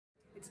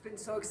been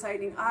so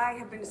exciting. I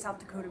have been to South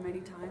Dakota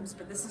many times,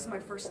 but this is my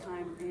first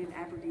time in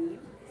Aberdeen.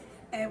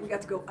 And we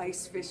got to go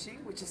ice fishing,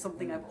 which is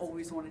something I've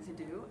always wanted to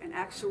do, and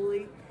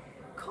actually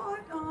caught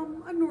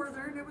a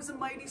northern. It was a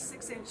mighty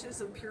 6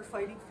 inches of pure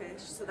fighting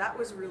fish, so that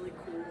was really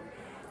cool.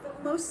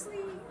 But mostly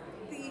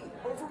the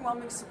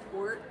overwhelming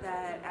support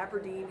that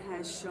Aberdeen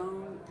has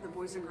shown the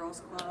Boys and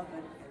Girls Club,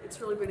 and it's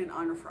really been an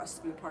honor for us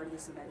to be a part of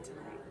this event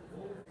tonight.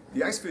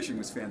 The ice fishing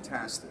was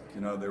fantastic.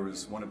 You know, there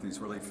was one of these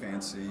really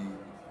fancy,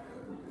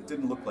 it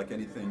didn't look like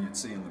anything you'd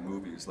see in the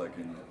movies, like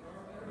in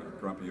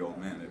Grumpy Old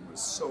Men. It was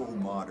so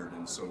modern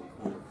and so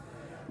cool.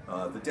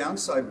 The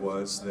downside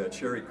was that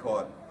Sheri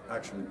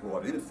actually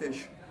brought in a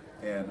fish,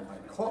 and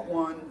I caught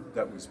one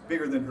that was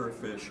bigger than her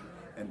fish,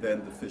 and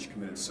then the fish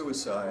committed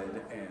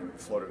suicide and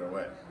floated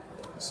away.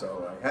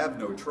 So I have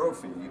no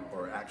trophy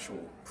or actual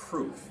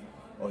proof.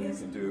 All you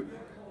can do.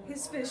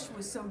 His fish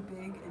was so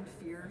big and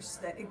fierce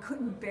that it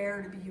couldn't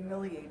bear to be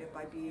humiliated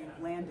by being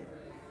landed.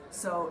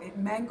 So it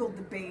mangled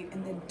the bait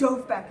and then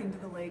dove back into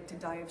the lake to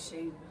die of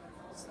shame.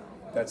 So,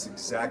 that's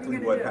exactly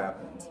what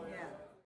happened.